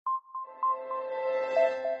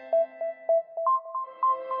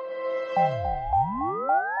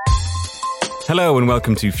Hello and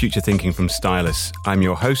welcome to Future Thinking from Stylus. I'm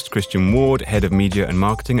your host, Christian Ward, Head of Media and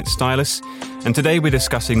Marketing at Stylus, and today we're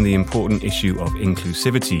discussing the important issue of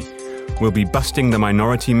inclusivity. We'll be busting the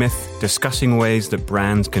minority myth, discussing ways that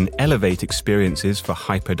brands can elevate experiences for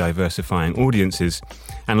hyper-diversifying audiences,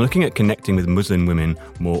 and looking at connecting with Muslim women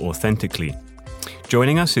more authentically.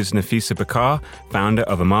 Joining us is Nafisa Bakkar, founder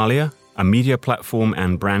of Amaliah, a media platform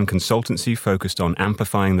and brand consultancy focused on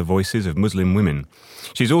amplifying the voices of Muslim women.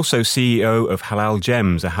 She's also CEO of Halal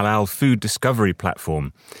Gems, a halal food discovery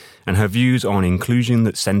platform, and her views on inclusion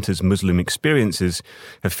that centres Muslim experiences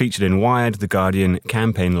have featured in Wired, The Guardian,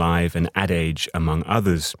 Campaign Live and Ad Age, among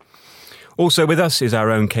others. Also with us is our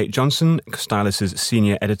own Kate Johnson, Stylus'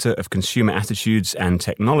 Senior Editor of Consumer Attitudes and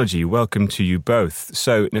Technology. Welcome to you both.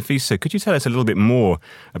 So, Nafisa, could you tell us a little bit more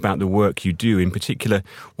about the work you do, in particular,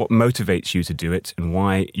 what motivates you to do it and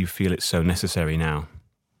why you feel it's so necessary now?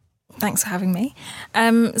 Thanks for having me.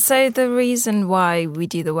 So the reason why we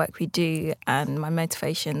do the work we do and my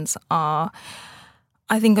motivations are,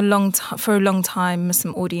 I think for a long time,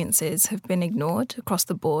 Muslim audiences have been ignored across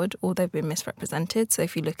the board, or they've been misrepresented. So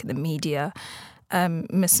if you look at the media,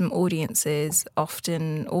 Muslim audiences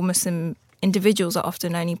often, or Muslim individuals are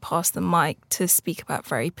often only passed the mic to speak about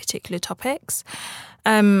very particular topics.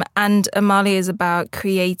 And Amaliah is about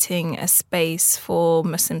creating a space for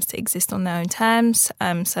Muslims to exist on their own terms.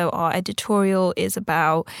 So our editorial is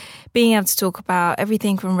about being able to talk about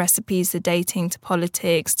everything from recipes to dating to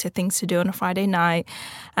politics to things to do on a Friday night.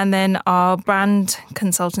 And then our brand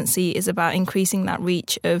consultancy is about increasing that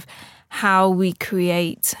reach of how we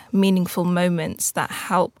create meaningful moments that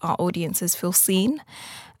help our audiences feel seen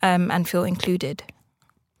and feel included.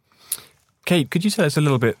 Kate, could you tell us a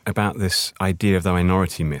little bit about this idea of the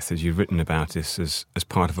minority myth, as you've written about this as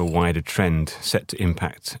part of a wider trend set to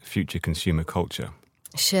impact future consumer culture?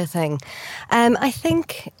 Sure thing. I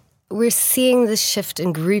think we're seeing this shift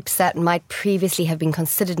in groups that might previously have been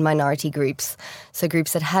considered minority groups. So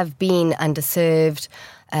groups that have been underserved,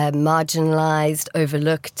 marginalised,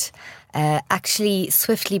 overlooked, actually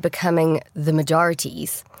swiftly becoming the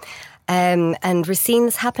majorities. And we're seeing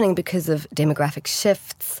this happening because of demographic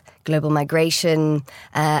shifts, global migration,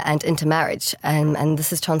 and intermarriage. And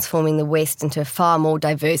this is transforming the West into a far more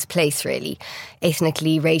diverse place, really,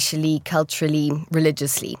 ethnically, racially, culturally,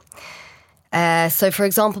 religiously. So, for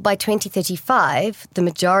example, by 2035, the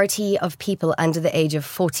majority of people under the age of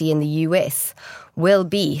 40 in the US will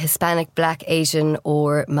be Hispanic, Black, Asian,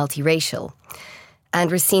 or multiracial. And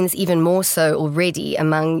we're seeing this even more so already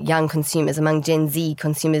among young consumers, among Gen Z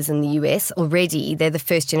consumers in the US. Already, they're the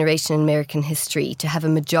first generation in American history to have a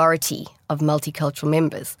majority of multicultural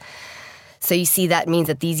members. So you see that means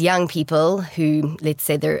that these young people who, let's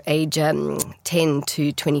say they're age 10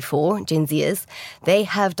 to 24, Gen Zers, they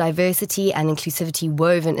have diversity and inclusivity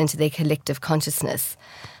woven into their collective consciousness,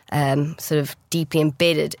 sort of deeply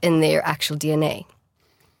embedded in their actual DNA.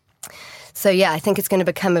 So yeah, I think it's going to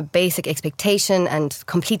become a basic expectation and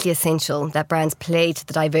completely essential that brands play to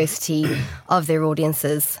the diversity of their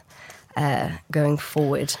audiences going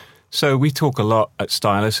forward. So we talk a lot at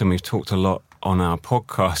Stylus, and we've talked a lot on our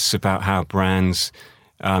podcasts about how brands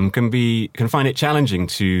can find it challenging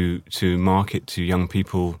to market to young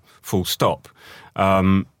people full stop.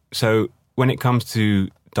 So when it comes to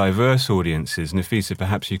diverse audiences, Nafisa,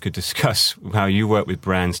 perhaps you could discuss how you work with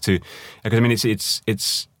brands because I mean it's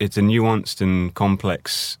a nuanced and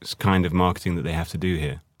complex kind of marketing that they have to do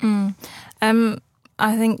here.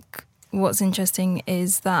 I think what's interesting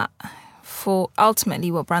is that for ultimately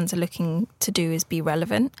what brands are looking to do is be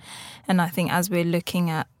relevant. And I think as we're looking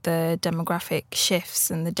at the demographic shifts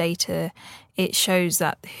and the data, it shows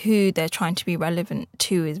that who they're trying to be relevant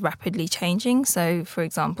to is rapidly changing. So, for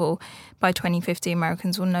example, by 2050,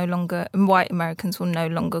 white Americans will no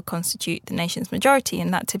longer constitute the nation's majority.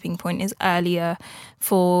 And that tipping point is earlier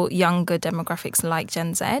for younger demographics like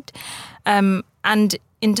Gen Z. And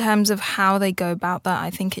in terms of how they go about that,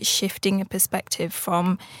 I think it's shifting a perspective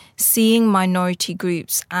from seeing minority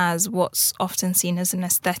groups as what's often seen as an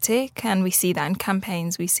aesthetic. And we see that in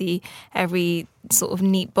campaigns. We see every sort of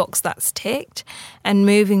neat box that's ticked, and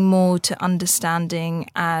moving more to understanding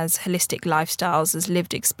as holistic lifestyles, as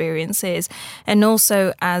lived experiences, and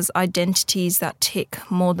also as identities that tick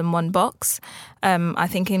more than one box. I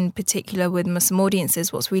think in particular with Muslim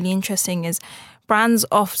audiences, what's really interesting is brands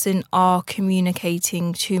often are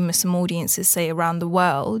communicating to Muslim audiences, say, around the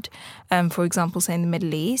world, for example, say in the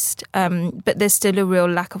Middle East, but there's still a real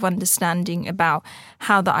lack of understanding about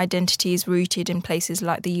how the identity is rooted in places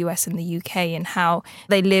like the US and the UK, and how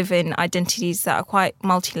they live in identities that are quite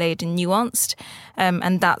multi-layered and nuanced,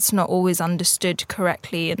 and that's not always understood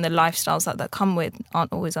correctly, and the lifestyles that come with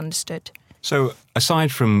aren't always understood. So,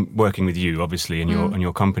 aside from working with you, obviously, in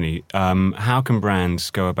your company, how can brands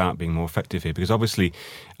go about being more effective here? Because obviously,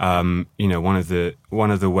 one of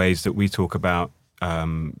the ways that we talk about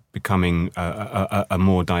becoming a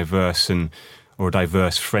more diverse or a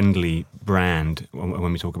diverse-friendly brand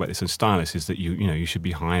when we talk about this as Stylus is that you should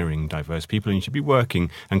be hiring diverse people, and you should be working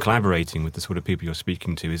and collaborating with the sort of people you're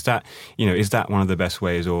speaking to. Is that one of the best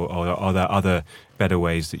ways, or are there other better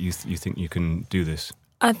ways that you think you can do this?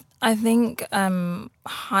 I think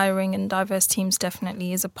hiring and diverse teams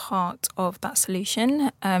definitely is a part of that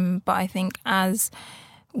solution. But I think as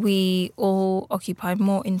we all occupy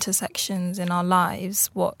more intersections in our lives,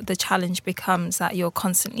 what the challenge becomes that you're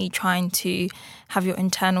constantly trying to have your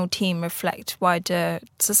internal team reflect wider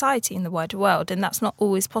society in the wider world. And that's not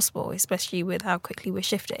always possible, especially with how quickly we're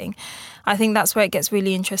shifting. I think that's where it gets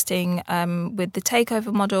really interesting with the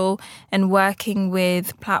takeover model and working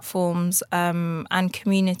with platforms and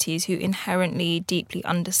communities who inherently deeply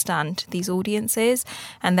understand these audiences,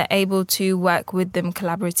 and they're able to work with them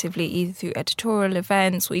collaboratively, either through editorial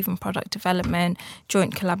events or even product development,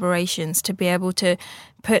 joint collaborations, to be able to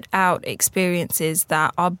put out experiences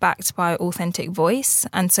that are backed by authentic voice.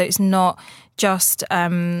 And so it's not just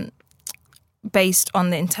based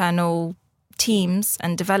on the internal teams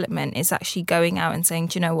and development. It's actually going out and saying,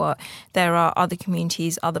 do you know what, there are other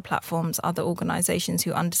communities, other platforms, other organisations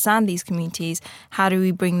who understand these communities. How do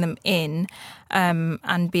we bring them in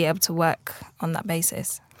and be able to work on that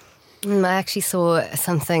basis? I actually saw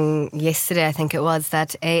something yesterday, I think it was,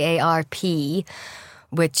 that AARP,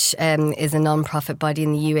 which is a non-profit body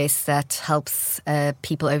in the US that helps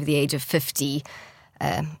people over the age of 50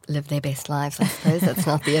 live their best lives, I suppose. That's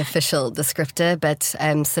not the official descriptor, but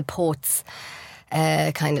supports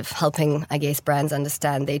kind of helping, I guess, brands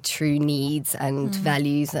understand their true needs and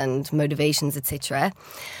values and motivations, etc.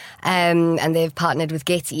 And they've partnered with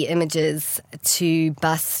Getty Images to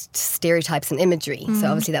bust stereotypes and imagery. So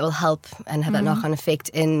obviously that will help and have that knock-on effect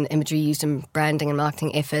in imagery used in branding and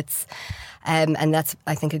marketing efforts. And that's,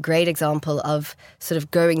 I think, a great example of sort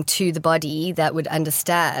of going to the body that would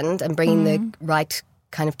understand and bringing the right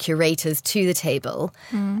kind of curators to the table.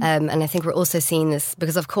 And I think we're also seeing this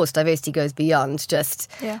because, of course, diversity goes beyond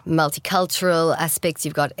just multicultural aspects.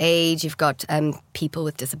 You've got age, you've got people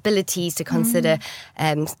with disabilities to consider.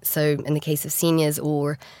 So in the case of seniors,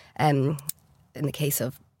 or in the case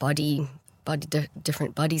of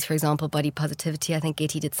different bodies, for example, body positivity. I think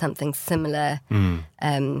Getty did something similar,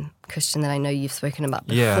 Christian, that I know you've spoken about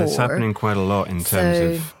before. Yeah, it's happening quite a lot in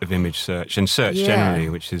terms of image search and search generally,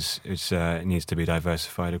 which is it needs to be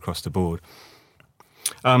diversified across the board.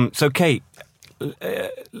 So, Kate,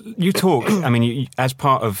 you talk, I mean, you, as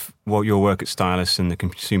part of your work at Stylus and the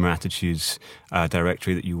Consumer Attitudes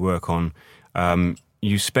Directory that you work on,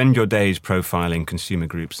 you spend your days profiling consumer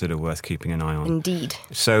groups that are worth keeping an eye on. Indeed.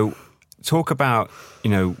 So talk about,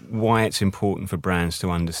 why it's important for brands to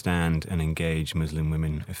understand and engage Muslim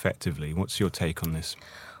women effectively. What's your take on this?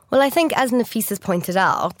 Well, I think, as Nafisa's pointed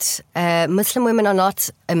out, Muslim women are not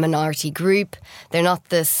a minority group. They're not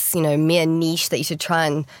this, mere niche that you should try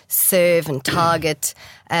and serve and target.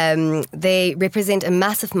 They represent a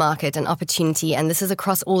massive market and opportunity, and this is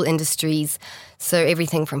across all industries. So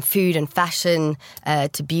everything from food and fashion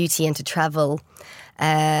to beauty and to travel.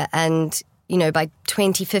 And by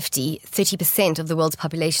 2050, 30% of the world's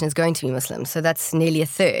population is going to be Muslim. So that's nearly a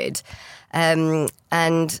third. And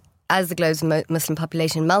as the globe's Muslim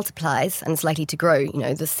population multiplies, and it's likely to grow,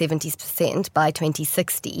 the 70% by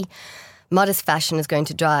 2060, modest fashion is going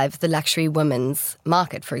to drive the luxury women's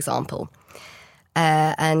market, for example.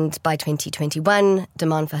 And by 2021,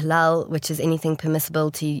 demand for halal, which is anything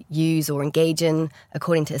permissible to use or engage in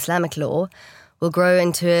according to Islamic law, will grow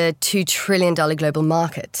into a $2 trillion global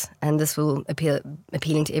market. And this will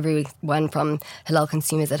appealing to everyone from halal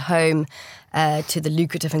consumers at home to the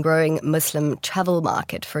lucrative and growing Muslim travel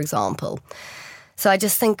market, for example. So I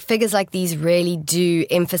just think figures like these really do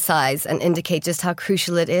emphasize and indicate just how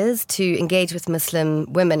crucial it is to engage with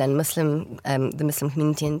Muslim women and the Muslim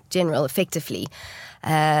community in general effectively.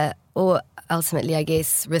 Or ultimately, I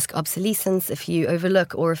guess, risk obsolescence if you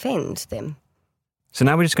overlook or offend them. So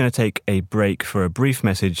now we're just going to take a break for a brief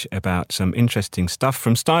message about some interesting stuff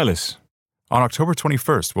from Stylus. On October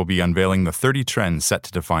 21st, we'll be unveiling the 30 trends set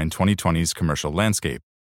to define 2020's commercial landscape.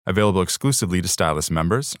 Available exclusively to Stylus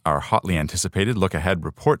members, our hotly anticipated Look Ahead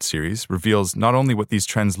report series reveals not only what these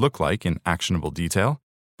trends look like in actionable detail,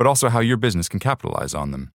 but also how your business can capitalize on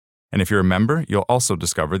them. And if you're a member, you'll also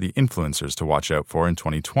discover the influencers to watch out for in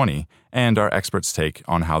 2020 and our experts' take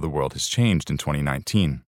on how the world has changed in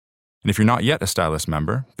 2019. And if you're not yet a Stylus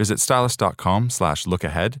member, visit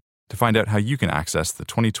stylus.com/lookahead to find out how you can access the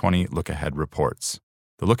 2020 Look Ahead reports.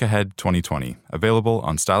 The Look Ahead 2020, available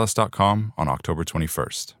on stylus.com on October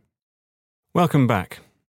 21st. Welcome back.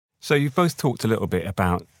 So you've both talked a little bit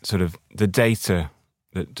about sort of the data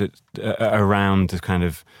that around the kind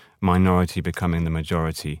of minority becoming the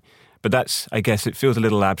majority. But that's, I guess, it feels a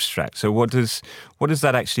little abstract. So what does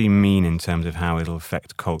that actually mean in terms of how it'll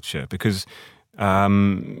affect culture? Because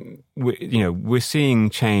we're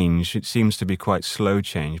seeing change. It seems to be quite slow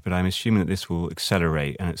change, but I'm assuming that this will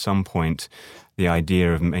accelerate. And at some point, the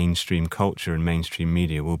idea of mainstream culture and mainstream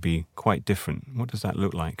media will be quite different. What does that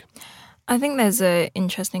look like? I think there's an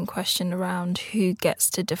interesting question around who gets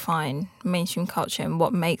to define mainstream culture and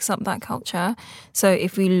what makes up that culture. So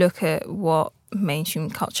if we look at what mainstream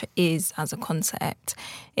culture is as a concept,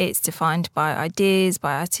 it's defined by ideas,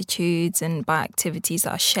 by attitudes, and by activities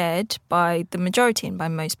that are shared by the majority and by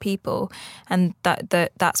most people, and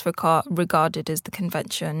that's regarded as the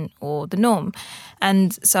convention or the norm.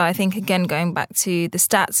 And so I think, again, going back to the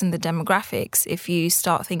stats and the demographics, if you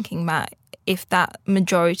start thinking about if that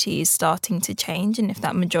majority is starting to change and if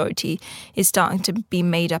that majority is starting to be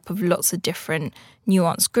made up of lots of different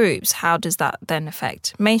nuanced groups, how does that then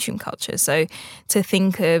affect mainstream culture? So to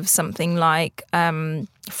think of something like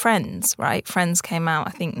Friends, right? Friends came out,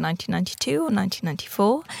 I think, 1992 or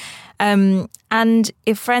 1994. And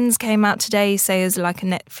if Friends came out today, say, as like a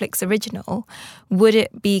Netflix original, would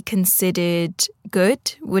it be considered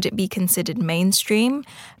good? Would it be considered mainstream?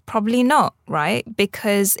 Probably not, right?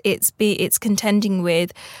 Because it's contending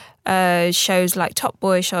with shows like Top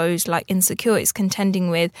Boy, shows like Insecure. It's contending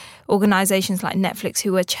with organizations like Netflix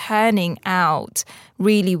who are churning out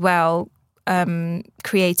really well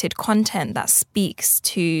created content that speaks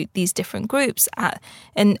to these different groups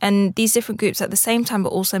and these different groups at the same time, but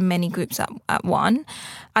also many groups at one.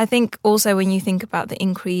 I think also when you think about the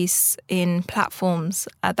increase in platforms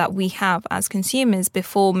that we have as consumers,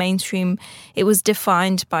 before mainstream, it was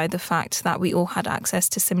defined by the fact that we all had access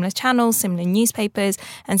to similar channels, similar newspapers,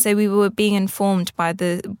 and so we were being informed by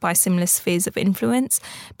similar spheres of influence.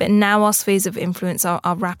 But now our spheres of influence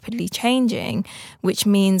are rapidly changing, which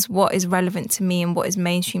means what is relevant to me and what is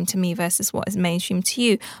mainstream to me versus what is mainstream to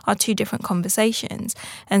you are two different conversations.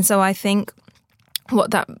 And so I think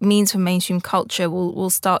what that means for mainstream culture will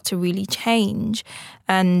start to really change.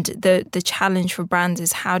 And the challenge for brands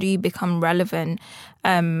is, how do you become relevant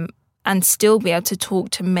and still be able to talk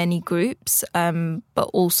to many groups, but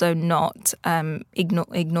also not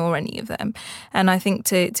ignore any of them? And I think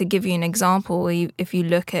to give you an example, if you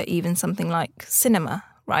look at even something like cinema,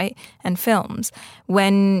 right, and films, so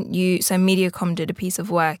Mediacom did a piece of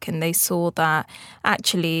work and they saw that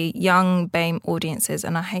actually young BAME audiences,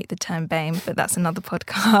 and I hate the term BAME, but that's another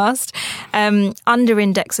podcast,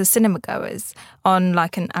 under-index as cinema goers on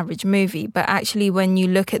like an average movie. But actually when you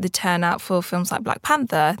look at the turnout for films like Black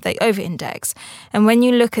Panther, they over-index. And when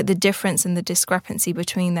you look at the difference and the discrepancy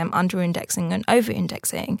between them under-indexing and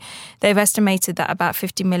over-indexing, they've estimated that about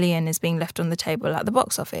 50 million is being left on the table at the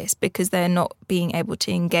box office because they're not being able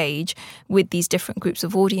to engage with these different groups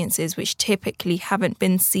of audiences, which typically haven't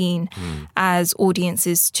been seen as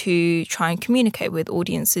audiences to try and communicate with,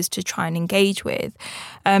 audiences to try and engage with.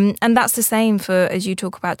 And that's the same for, as you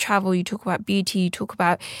talk about travel, you talk about beauty, you talk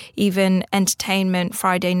about even entertainment,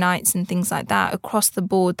 Friday nights and things like that. Across the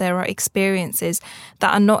board, there are experiences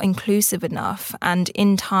that are not inclusive enough, and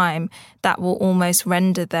in time that will almost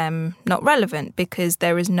render them not relevant because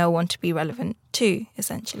there is no one to be relevant to,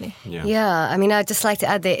 essentially. Yeah, I mean, I'd just like to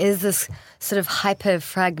add, there is this sort of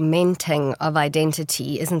hyper-fragmenting of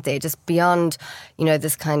identity, isn't there? Just beyond,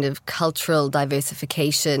 this kind of cultural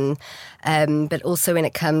diversification, but also when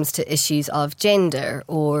it comes to issues of gender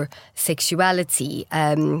or sexuality,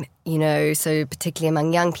 so particularly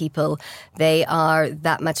among young people, they are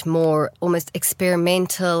that much more almost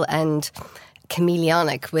experimental and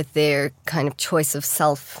chameleonic with their kind of choice of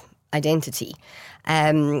self-identity.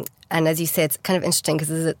 And as you said, it's kind of interesting because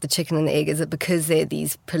is it the chicken and the egg? Is it because there are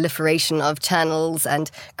these proliferation of channels and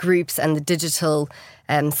groups and the digital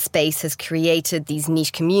space has created these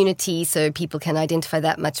niche communities so people can identify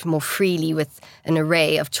that much more freely with an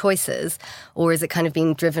array of choices? Or is it kind of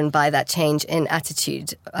being driven by that change in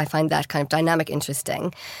attitude? I find that kind of dynamic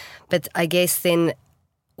interesting. But I guess then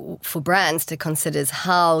for brands to consider is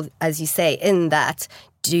how, as you say, in that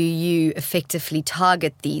do you effectively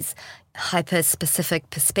target these hyper-specific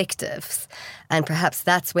perspectives? And perhaps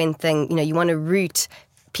that's when you want to root,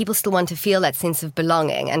 people still want to feel that sense of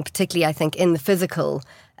belonging, and particularly I think in the physical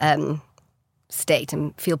state,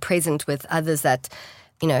 and feel present with others that,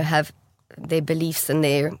 have their beliefs and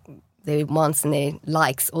their wants and their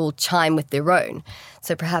likes all chime with their own.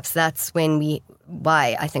 So perhaps that's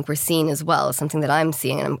why I think we're seeing as well, something that I'm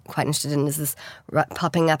seeing and I'm quite interested in, is this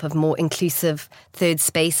popping up of more inclusive third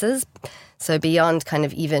spaces. So beyond kind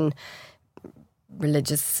of even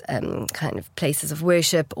religious kind of places of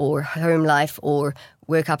worship or home life or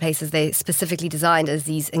workout places, they're specifically designed as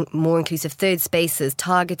these more inclusive third spaces,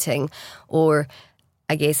 targeting or,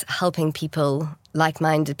 I guess, helping people,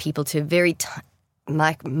 like-minded people, to a very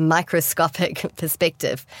microscopic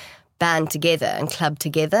perspective, band together and club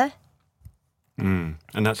together. And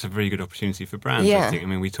that's a very good opportunity for brands, Yeah. I think. I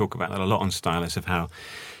mean, we talk about that a lot on Stylus, of how,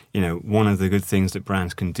 one of the good things that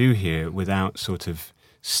brands can do here without sort of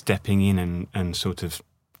stepping in and sort of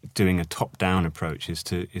doing a top-down approach is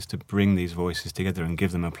to bring these voices together and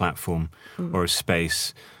give them a platform or a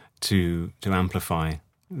space to amplify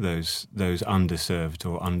those underserved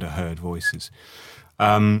or underheard voices.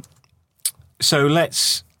 So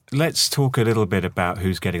let's talk a little bit about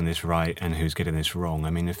who's getting this right and who's getting this wrong.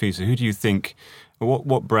 I mean, Nafisa, who do you think,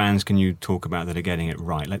 what brands can you talk about that are getting it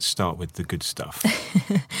right? Let's start with the good stuff.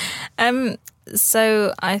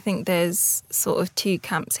 So I think there's sort of two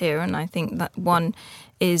camps here, and I think that one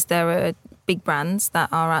is there are big brands that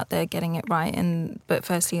are out there getting it right. But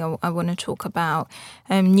firstly, I want to talk about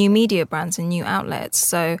new media brands and new outlets.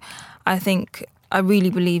 So I really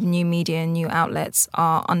believe new media and new outlets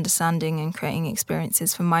are understanding and creating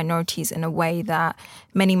experiences for minorities in a way that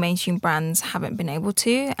many mainstream brands haven't been able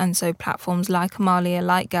to. And so platforms like Amaliah,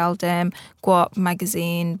 like Galdem, Guap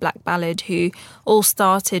Magazine, Black Ballad, who all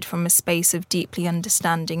started from a space of deeply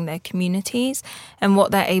understanding their communities. And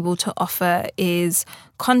what they're able to offer is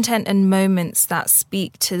content and moments that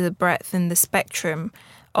speak to the breadth and the spectrum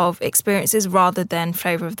of experiences rather than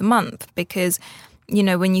flavour of the month. Because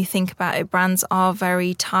when you think about it, brands are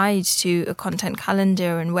very tied to a content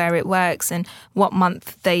calendar and where it works and what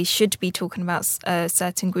month they should be talking about a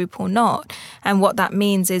certain group or not. And what that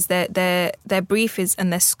means is that their brief is and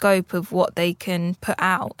their scope of what they can put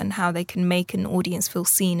out and how they can make an audience feel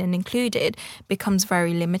seen and included becomes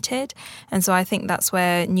very limited. And so I think that's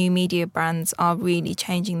where new media brands are really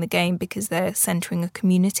changing the game, because they're centering a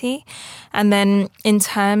community. And then in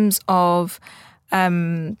terms of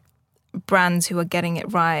brands who are getting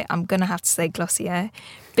it right, I'm going to have to say Glossier,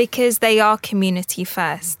 because they are community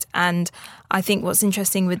first. And I think what's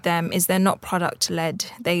interesting with them is they're not product led,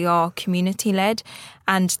 they are community led.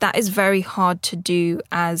 And that is very hard to do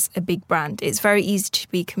as a big brand. It's very easy to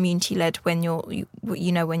be community led when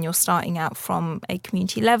you're starting out from a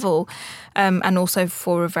community level, and also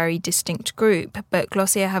for a very distinct group. But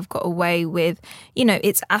Glossier have got away with,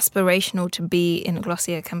 it's aspirational to be in a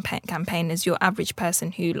Glossier campaign as your average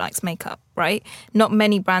person who likes makeup, right? Not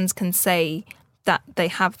many brands can say that they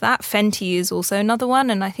have that. Fenty is also another one.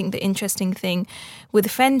 And I think the interesting thing with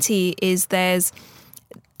Fenty is there's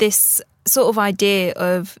this sort of idea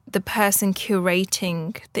of the person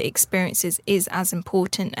curating the experiences is as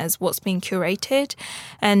important as what's being curated.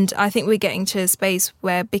 And I think we're getting to a space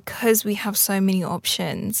where, because we have so many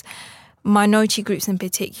options, minority groups in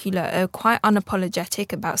particular are quite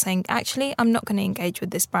unapologetic about saying, actually, I'm not going to engage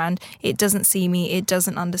with this brand. It doesn't see me. It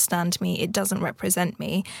doesn't understand me. It doesn't represent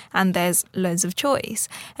me. And there's loads of choice.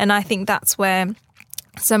 And I think that's where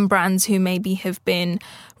some brands who maybe have been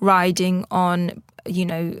riding on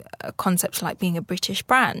concepts like being a British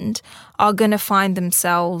brand are going to find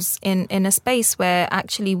themselves in a space where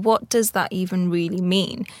actually what does that even really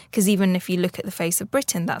mean? Because even if you look at the face of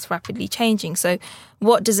Britain, that's rapidly changing. So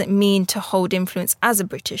what does it mean to hold influence as a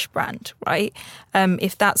British brand, right?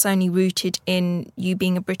 If that's only rooted in you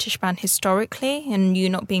being a British brand historically and you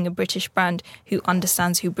not being a British brand who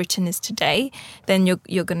understands who Britain is today, then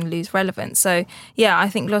you're going to lose relevance. So yeah, I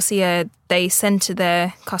think Glossier, they centre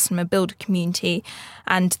their customer, build a community,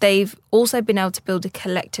 and they've also been able to build a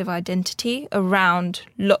collective identity around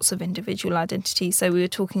lots of individual identities. So we were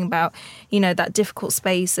talking about, that difficult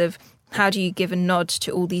space of how do you give a nod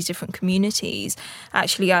to all these different communities?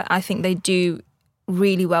 Actually, I think they do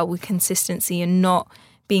really well with consistency and not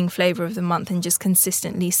being flavour of the month, and just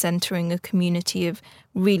consistently centering a community of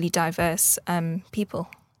really diverse people.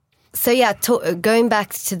 So yeah, going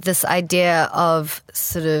back to this idea of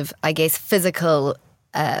sort of, I guess, physical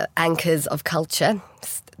anchors of culture,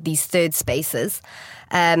 these third spaces,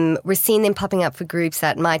 we're seeing them popping up for groups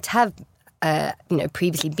that might have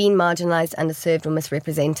previously been marginalised, underserved or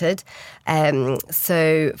misrepresented.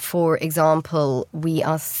 So, for example, we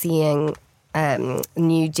are seeing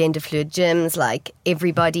new gender fluid gyms like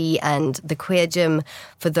Everybody and the Queer Gym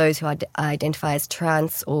for those who identify as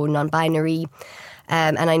trans or non-binary.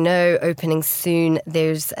 And I know opening soon,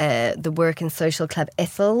 there's the Work and Social Club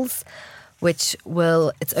Ethel's, which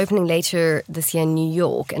it's opening later this year in New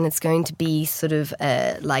York, and it's going to be sort of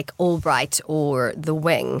like Albright or The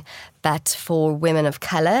Wing, but for women of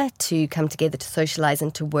colour to come together to socialise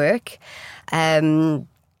and to work.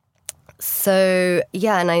 So,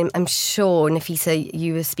 yeah, and I'm sure, Nafisa,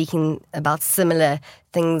 you were speaking about similar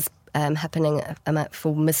things happening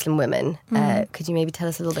for Muslim women. Could you maybe tell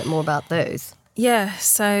us a little bit more about those? Yeah,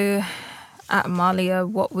 so at Amaliah,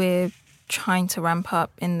 what we're trying to ramp up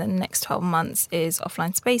in the next 12 months is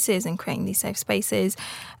offline spaces and creating these safe spaces.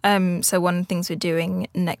 So one of the things we're doing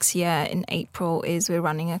next year in April is we're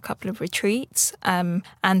running a couple of retreats. And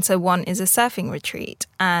so one is a surfing retreat.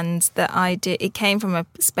 And the idea, it came from a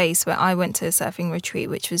space where I went to a surfing retreat,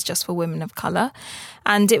 which was just for women of colour.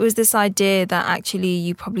 And it was this idea that actually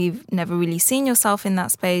you probably never really seen yourself in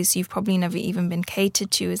that space. You've probably never even been catered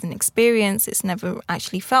to as an experience. It's never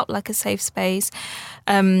actually felt like a safe space.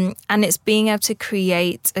 And it's being able to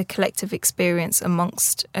create a collective experience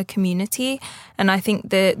amongst a community. And I think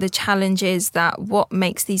the challenge is that what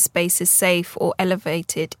makes these spaces safe or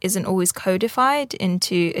elevated isn't always codified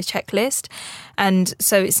into a checklist. And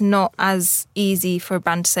so it's not as easy for a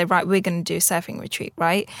brand to say, right, we're going to do a surfing retreat,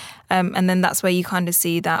 right? And then that's where you kind of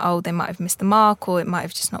see that, they might have missed the mark or it might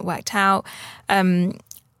have just not worked out.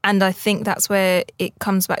 And I think that's where it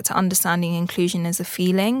comes back to understanding inclusion as a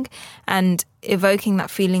feeling and evoking that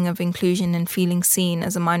feeling of inclusion and feeling seen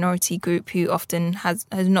as a minority group who often has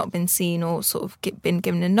not been seen or sort of been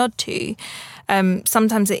given a nod to.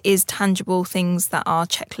 Sometimes it is tangible things that are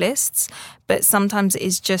checklists, but sometimes it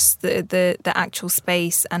is just the actual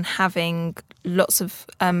space and having lots of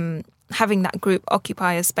having that group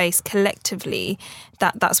occupy a space collectively,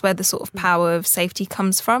 that's where the sort of power of safety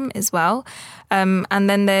comes from as well. And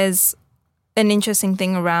then there's an interesting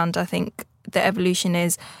thing around, I think, the evolution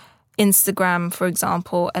is Instagram, for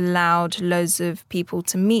example, allowed loads of people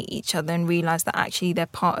to meet each other and realise that actually they're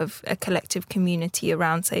part of a collective community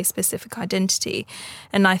around, say, a specific identity.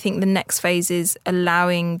 And I think the next phase is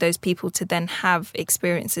allowing those people to then have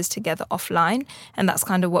experiences together offline. And that's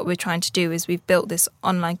kind of what we're trying to do is we've built this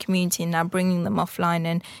online community and now bringing them offline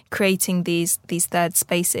and creating these third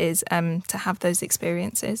spaces to have those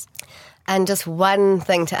experiences. And just one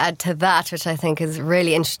thing to add to that, which I think is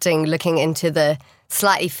really interesting, looking into the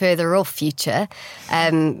slightly further off future.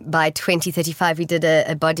 By 2035, we did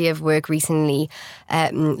a body of work recently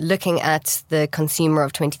looking at the consumer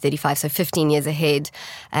of 2035, so 15 years ahead,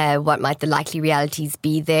 what might the likely realities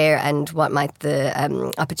be there and what might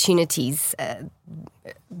the opportunities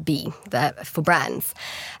be for brands.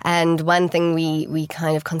 And one thing we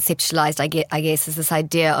kind of conceptualized, I guess, is this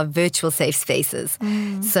idea of virtual safe spaces.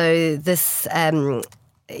 So this...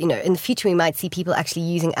 in the future we might see people actually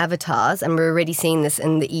using avatars, and we're already seeing this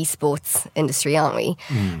in the esports industry, aren't we?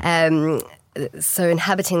 So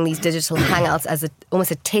inhabiting these digital hangouts as almost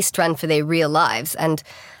a test run for their real lives. And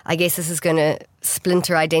I guess this is going to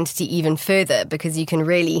splinter identity even further because you can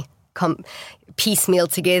really piecemeal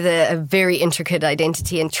together a very intricate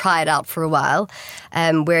identity and try it out for a while,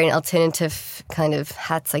 wearing alternative kind of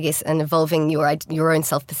hats, I guess, and evolving your own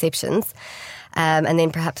self-perceptions. And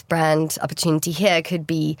then perhaps brand opportunity here could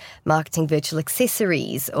be marketing virtual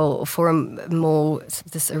accessories or for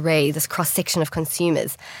this cross-section of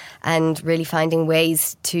consumers, and really finding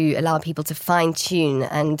ways to allow people to fine-tune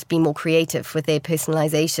and be more creative with their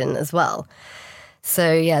personalization as well.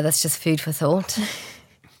 So, yeah, that's just food for thought.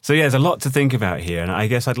 So, yeah, there's a lot to think about here. And I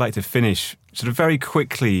guess I'd like to finish sort of very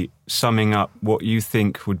quickly summing up what you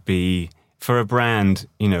think would be, for a brand,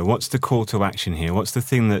 what's the call to action here? What's the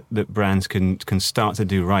thing that brands can start to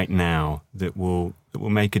do right now that will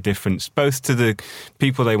make a difference, both to the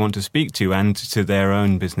people they want to speak to and to their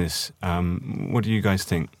own business? What do you guys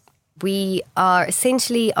think? We are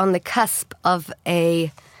essentially on the cusp of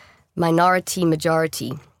a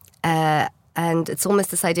minority-majority. And it's almost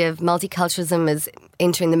this idea of multiculturalism is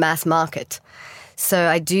entering the mass market. So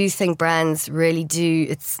I do think brands really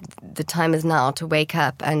do, the time is now to wake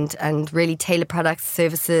up and really tailor products,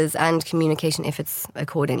 services and communication efforts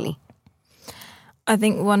accordingly. I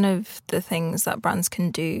think one of the things that brands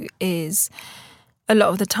can do is a lot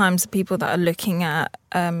of the times the people that are looking at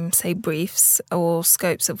say, briefs or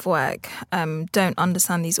scopes of work don't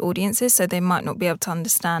understand these audiences, so they might not be able to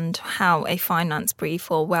understand how a finance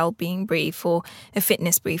brief or well-being brief or a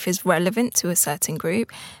fitness brief is relevant to a certain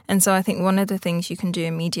group. And so I think one of the things you can do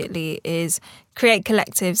immediately is create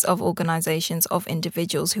collectives of organisations, of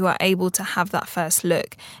individuals who are able to have that first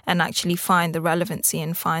look and actually find the relevancy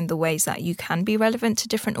and find the ways that you can be relevant to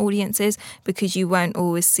different audiences, because you won't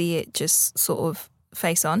always see it just sort of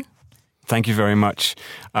face on. Thank you very much.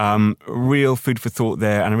 Real food for thought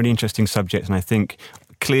there, and a really interesting subject. And I think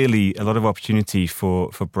clearly a lot of opportunity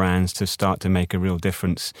for brands to start to make a real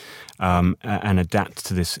difference and adapt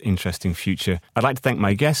to this interesting future. I'd like to thank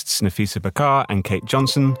my guests, Nafisa Bakkar and Kate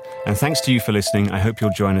Johnson. And thanks to you for listening. I hope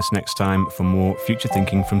you'll join us next time for more Future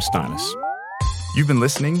Thinking from Stylus. You've been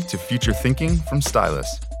listening to Future Thinking from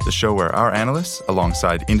Stylus, the show where our analysts,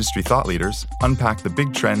 alongside industry thought leaders, unpack the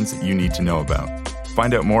big trends that you need to know about.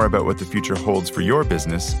 Find out more about what the future holds for your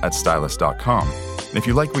business at stylus.com. And if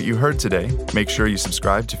you like what you heard today, make sure you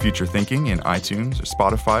subscribe to Future Thinking in iTunes or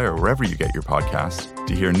Spotify or wherever you get your podcasts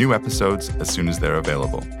to hear new episodes as soon as they're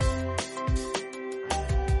available.